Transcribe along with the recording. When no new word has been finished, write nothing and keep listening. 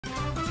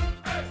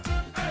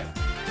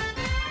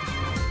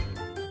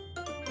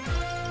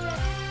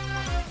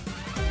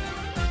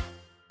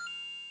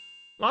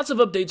Lots of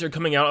updates are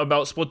coming out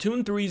about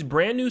Splatoon 3's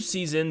brand new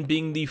season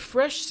being the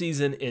fresh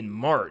season in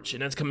March,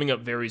 and that's coming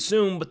up very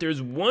soon, but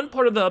there's one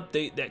part of the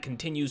update that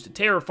continues to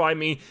terrify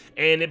me,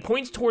 and it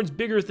points towards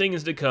bigger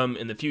things to come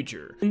in the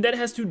future, and that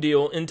has to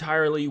deal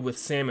entirely with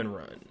Salmon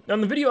Run. Now,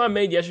 in the video I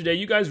made yesterday,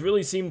 you guys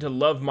really seem to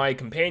love my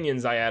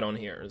companions I add on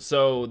here,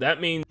 so that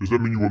means... Does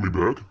that mean you want me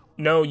back?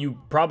 No, you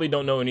probably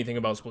don't know anything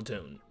about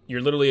Splatoon.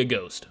 You're literally a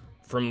ghost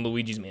from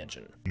Luigi's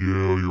Mansion.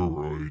 Yeah, you're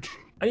right.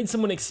 I need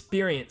someone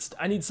experienced.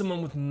 I need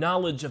someone with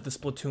knowledge of the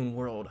Splatoon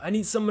world. I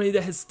need somebody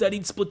that has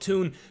studied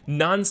Splatoon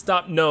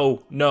non-stop.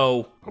 No.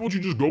 How about you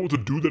just go with the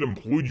dude that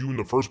employed you in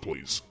the first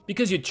place?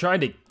 Because you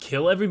tried to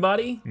kill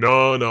everybody?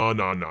 No.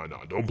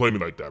 Don't play me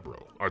like that, bro.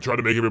 I tried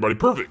to make everybody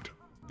perfect.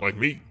 Like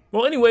me.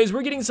 Well, anyways,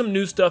 we're getting some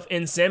new stuff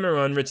in Salmon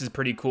Run, which is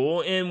pretty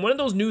cool, and one of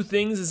those new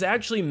things is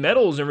actually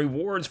medals and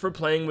rewards for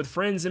playing with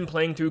friends and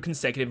playing through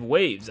consecutive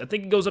waves. I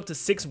think it goes up to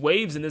 6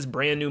 waves in this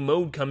brand new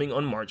mode coming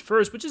on March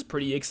 1st, which is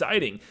pretty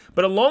exciting.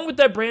 But along with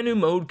that brand new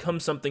mode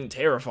comes something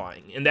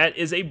terrifying, and that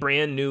is a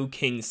brand new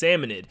King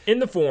Salmonid in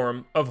the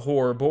form of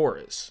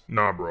Ouroboros.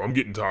 Nah, bro, I'm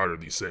getting tired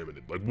of these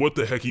salmonid. Like, what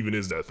the heck even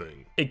is that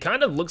thing? It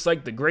kind of looks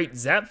like the great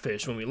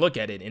zapfish when we look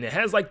at it, and it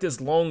has like this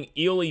long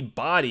eely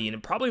body, and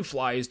it probably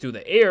flies through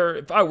the air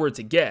if I were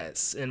to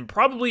guess, and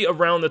probably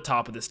around the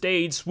top of the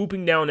stage,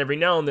 swooping down every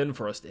now and then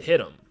for us to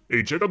hit him.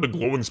 Hey, check out the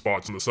glowing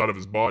spots on the side of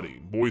his body.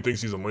 Boy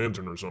thinks he's a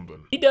lantern or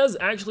something. He does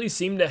actually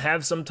seem to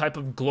have some type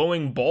of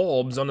glowing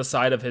bulbs on the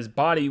side of his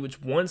body,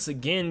 which once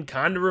again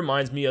kind of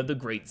reminds me of the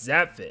great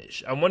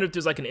zapfish. I wonder if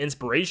there's like an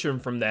inspiration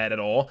from that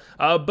at all,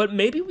 but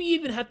maybe we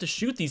even have to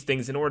shoot these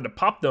things in order to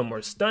pop them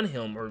or stun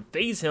him or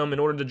phase him in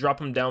order to drop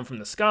him down from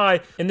the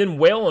sky and then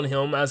wail on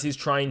him as he's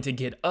trying to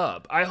get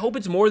up. I hope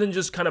it's more than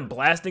just kind of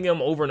blasting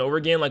him over and over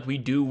again like we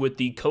do with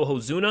the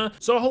Cohozuna,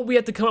 so I hope we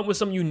have to come up with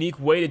some unique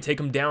way to take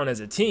him down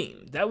as a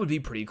team. That would be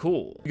pretty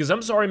cool. Because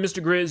I'm sorry,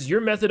 Mr. Grizz,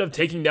 your method of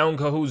taking down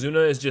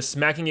Cohozuna is just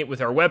smacking it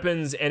with our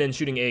weapons and then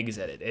shooting eggs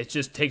at it. It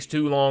just takes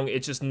too long,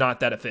 it's just not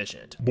that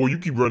efficient. Boy, you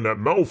keep running that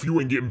mouth, you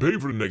ain't getting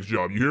paid for the next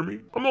job, you hear me?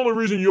 I'm the only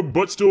reason your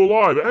butt's still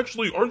alive.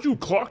 Actually, aren't you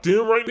clocked in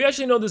right now? We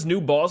actually know this new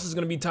boss is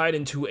going to be tied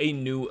into a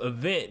new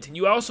event. And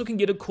you also can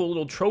get a cool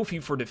little trophy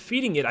for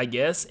defeating it, I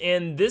guess,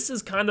 and this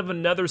is kind of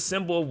another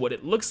symbol of what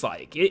it looks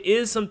like. It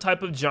is some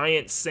type of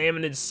giant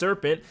salmonid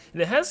serpent,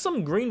 and it has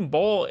some green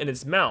ball in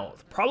its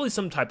mouth. Probably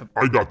some type of...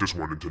 I got this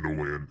one,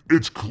 Nin10doland.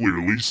 It's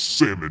clearly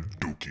Salmon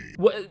Dookie.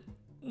 What?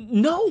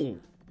 No!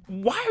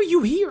 Why are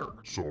you here?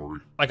 Sorry.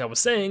 Like I was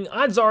saying,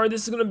 odds are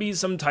this is going to be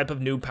some type of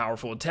new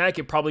powerful attack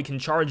it probably can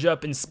charge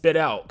up and spit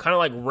out, kind of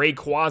like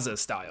Rayquaza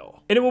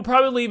style. And it will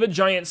probably leave a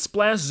giant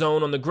splash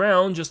zone on the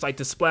ground, just like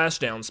the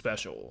Splashdown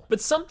special.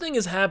 But something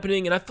is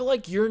happening, and I feel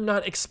like you're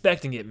not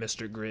expecting it,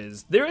 Mr.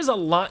 Grizz. There is a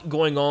lot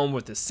going on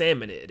with the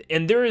Salmonid,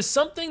 and there is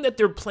something that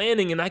they're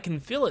planning, and I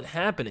can feel it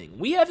happening.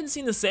 We haven't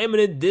seen the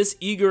Salmonid this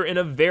eager in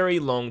a very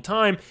long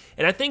time,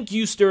 and I think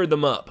you stirred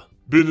them up.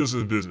 Business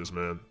is business,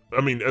 man. I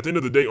mean, at the end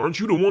of the day, aren't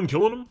you the one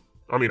killing them?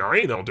 I mean, I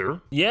ain't out there.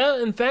 Yeah,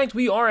 in fact,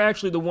 we are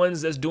actually the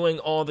ones that's doing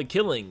all the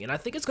killing, and I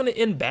think it's going to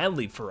end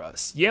badly for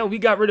us. Yeah, we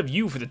got rid of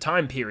you for the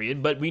time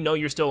period, but we know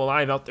you're still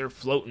alive out there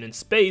floating in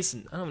space,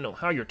 and I don't know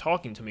how you're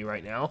talking to me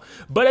right now.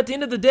 But at the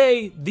end of the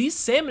day, these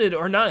Salmonid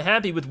are not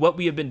happy with what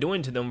we have been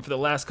doing to them for the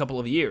last couple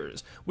of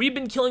years. We've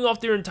been killing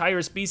off their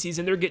entire species,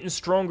 and they're getting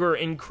stronger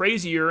and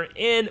crazier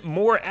and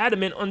more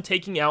adamant on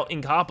taking out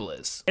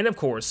Inkopolis. And of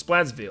course,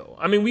 Splatsville.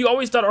 I mean, we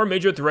always thought our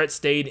major threat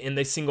stayed in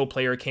the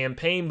single-player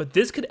campaign, but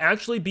this could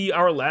actually be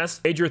our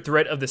last major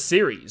threat of the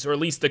series, or at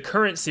least the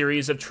current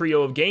series of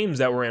trio of games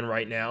that we're in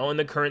right now in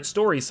the current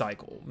story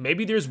cycle.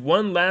 Maybe there's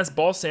one last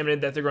boss salmon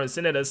that they're going to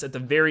send at us at the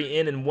very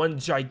end in one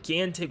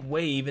gigantic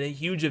wave in a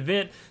huge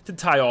event to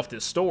tie off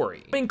this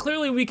story. I mean,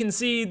 clearly we can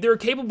see they're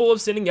capable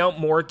of sending out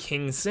more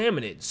King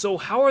Salmonids, so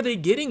how are they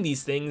getting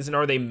these things, and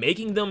are they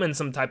making them in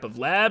some type of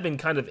lab and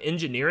kind of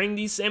engineering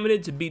these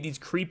Salmonid to be these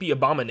creepy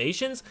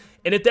abominations?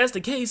 And if that's the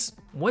case,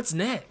 what's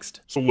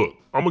next? So look,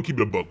 I'm gonna keep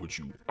it a buck with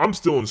you. I'm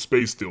still in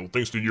space still,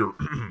 thanks to your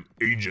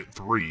Agent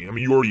 3. I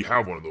mean, you already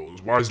have one of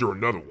those. Why is there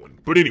another one?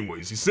 But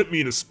anyways, he sent me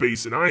into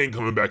space and I ain't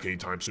coming back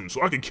anytime soon,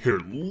 so I could care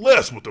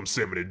less what them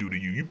salmon do to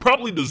you. You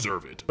probably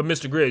deserve it. But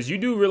Mr. Grizz, you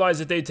do realize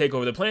if they take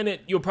over the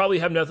planet, you'll probably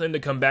have nothing to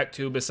come back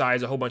to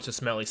besides a whole bunch of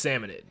smelly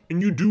salmonid.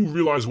 And you do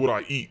realize what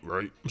I eat,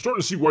 right? I'm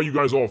starting to see why you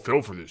guys all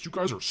fell for this. You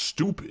guys are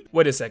stupid.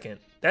 Wait a second.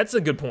 That's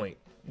a good point.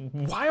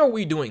 Why are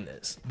we doing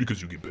this? Because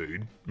you get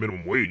paid.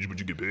 Minimum wage, but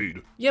you get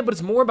paid. Yeah, but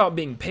it's more about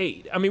being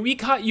paid. I mean, we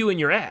caught you in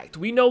your act.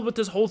 We know what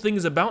this whole thing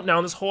is about now,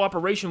 and this whole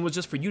operation was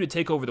just for you to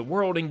take over the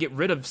world and get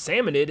rid of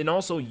Salmonid and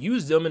also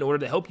use them in order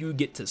to help you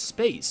get to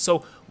space.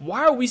 So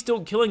why are we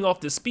still killing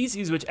off this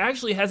species which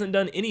actually hasn't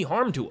done any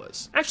harm to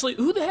us? Actually,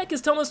 who the heck is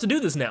telling us to do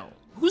this now?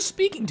 Who's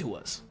speaking to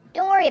us?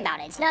 Don't worry about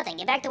it, it's nothing,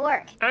 get back to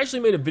work. I actually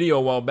made a video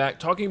a while back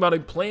talking about a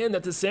plan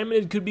that the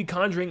Salmonid could be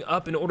conjuring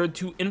up in order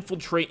to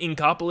infiltrate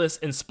Inkopolis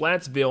and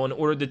Splatsville in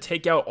order to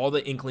take out all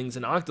the Inklings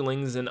and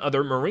Octolings and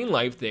other marine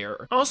life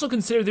there. I also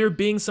consider there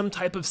being some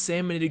type of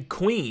Salmonid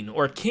queen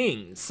or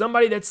king,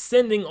 somebody that's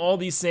sending all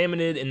these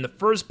Salmonid in the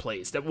first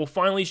place that will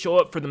finally show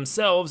up for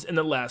themselves in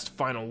the last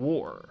final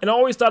war. And I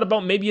always thought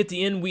about maybe at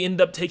the end we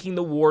end up taking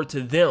the war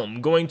to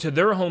them, going to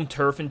their home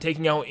turf and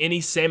taking out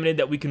any Salmonid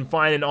that we can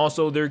find and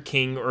also their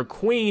king or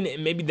queen,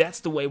 and maybe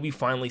that's the way we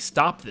finally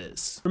stop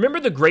this.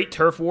 Remember the Great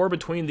Turf War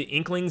between the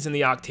Inklings and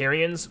the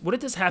Octarians? What if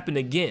this happened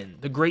again?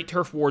 The Great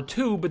Turf War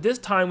 2, but this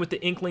time with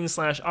the Inklings /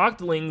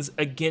 Octolings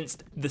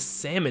against the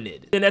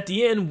Salmonid. Then at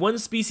the end, one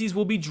species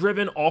will be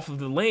driven off of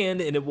the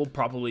land and it will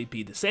probably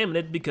be the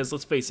Salmonid because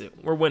let's face it,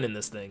 we're winning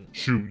this thing.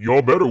 Shoot,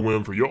 y'all better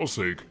win for y'all's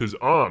sake, cause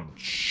I'm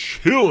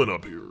chilling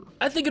up here.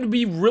 I think it would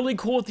be really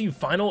cool if the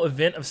final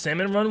event of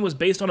Salmon Run was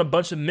based on a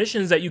bunch of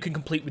missions that you can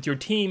complete with your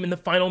team, and the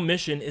final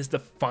mission is the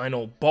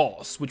final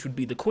boss, which would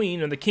be the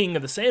queen or the king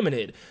of the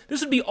Salmonid.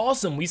 This would be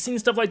awesome. We've seen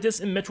stuff like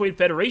this in Metroid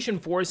Federation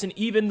Force and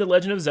even The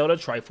Legend of Zelda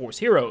Triforce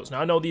Heroes.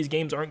 Now I know these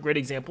games aren't great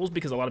examples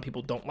because a lot of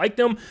people don't like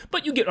them,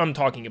 but you get what I'm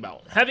talking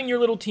about. Having your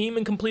little team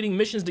and completing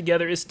missions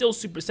together is still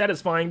super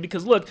satisfying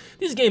because look,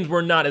 these games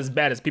were not as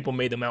bad as people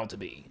made them out to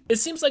be. It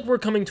seems like we're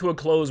coming to a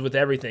close with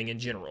everything in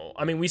general.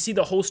 I mean, we see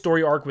the whole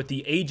story arc with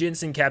the agents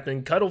and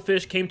Captain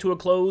Cuttlefish came to a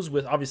close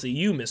with obviously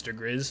you, Mr.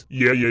 Grizz.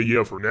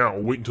 Yeah, for now.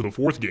 Wait until the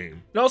 4th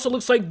game. It also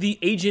looks like the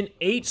Agent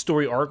 8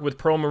 story arc with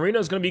Pearl Marina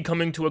is going to be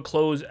coming to a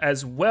close,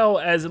 as well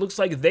as it looks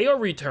like they are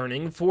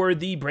returning for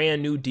the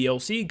brand new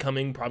DLC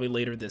coming probably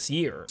later this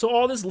year. So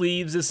all this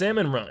leaves is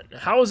Salmon Run.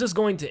 How is this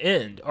going to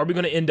end? Are we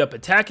going to end up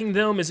attacking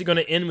them? Is it going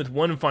to end with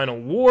one final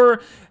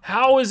war?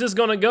 How is this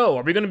going to go?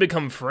 Are we going to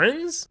become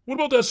friends? What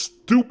about that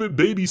stupid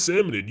baby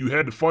Salmonid you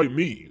had to fight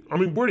me? I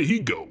mean, where did he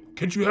go?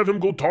 Can't you have him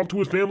go talk to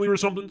his family or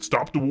something?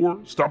 Stop the war?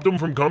 Stop them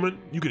from coming?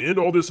 You can end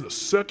all this in a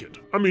second.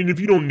 I mean, if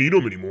you don't need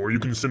him anymore, you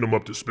can send him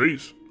up to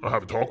space. I'll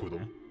have a talk with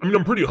him. I mean,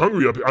 I'm pretty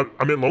hungry up here.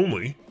 I'm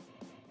lonely.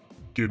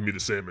 Give me the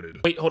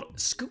Salmonid. Wait, hold on.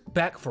 Scoot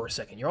back for a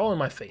second. You're all in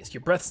my face.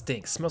 Your breath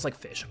stinks. Smells like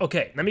fish.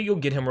 Okay, let me go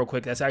get him real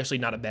quick. That's actually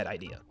not a bad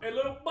idea. Hey,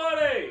 little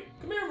buddy!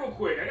 Come here real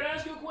quick. I gotta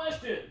ask you a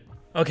question.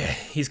 Okay,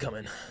 he's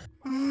coming.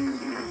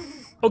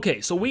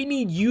 Okay, so we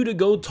need you to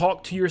go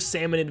talk to your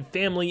Salmonid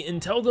family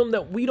and tell them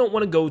that we don't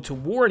want to go to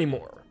war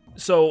anymore.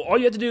 So all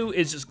you have to do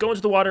is just go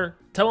into the water,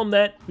 tell them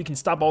that we can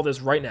stop all this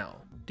right now.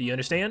 Do you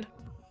understand?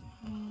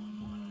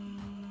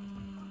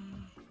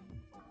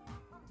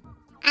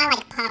 I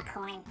like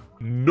popcorn.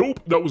 Nope,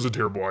 that was a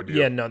terrible idea.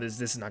 Yeah, no,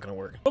 this is not going to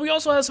work. But we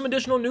also have some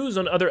additional news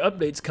on other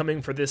updates coming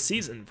for this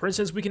season. For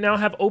instance, we can now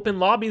have open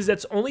lobbies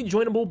that's only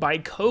joinable by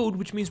code,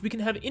 which means we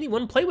can have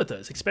anyone play with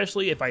us,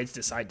 especially if I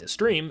decide to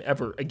stream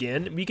ever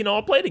again. We can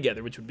all play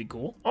together, which would be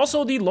cool.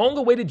 Also, the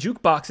long-awaited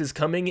jukebox is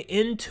coming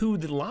into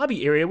the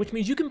lobby area, which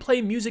means you can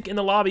play music in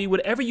the lobby.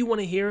 Whatever you want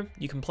to hear,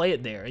 you can play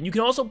it there. And you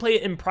can also play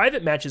it in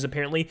private matches,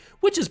 apparently,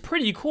 which is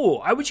pretty cool.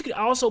 I wish you could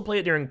also play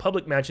it during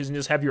public matches and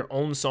just have your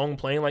own song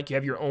playing, like you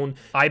have your own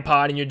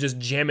iPod and you're just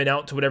jamming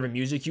out to whatever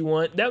music you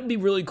want. That would be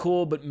really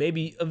cool, but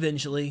maybe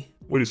eventually.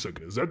 Wait a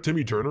second, is that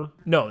Timmy Turner?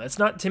 No, that's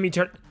not Timmy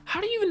Turner.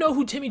 How do you even know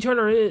who Timmy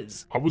Turner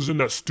is? I was in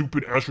that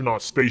stupid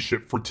astronaut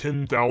spaceship for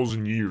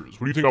 10,000 years.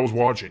 What do you think I was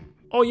watching?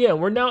 Oh yeah,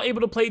 we're now able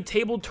to play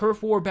Table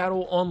Turf War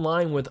Battle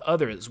online with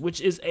others,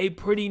 which is a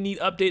pretty neat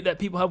update that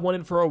people have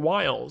wanted for a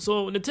while.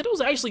 So Nintendo's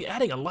actually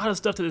adding a lot of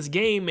stuff to this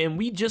game, and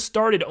we just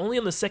started only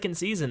on the 2nd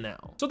season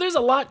now. So there's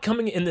a lot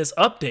coming in this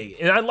update,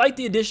 and I like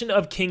the addition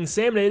of King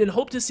Salmonid and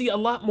hope to see a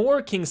lot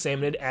more King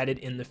Salmonid added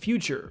in the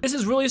future. This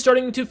is really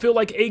starting to feel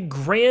like a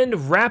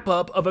grand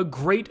wrap-up of a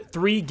great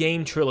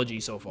 3-game trilogy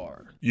so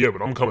far. Yeah,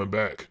 but I'm coming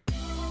back.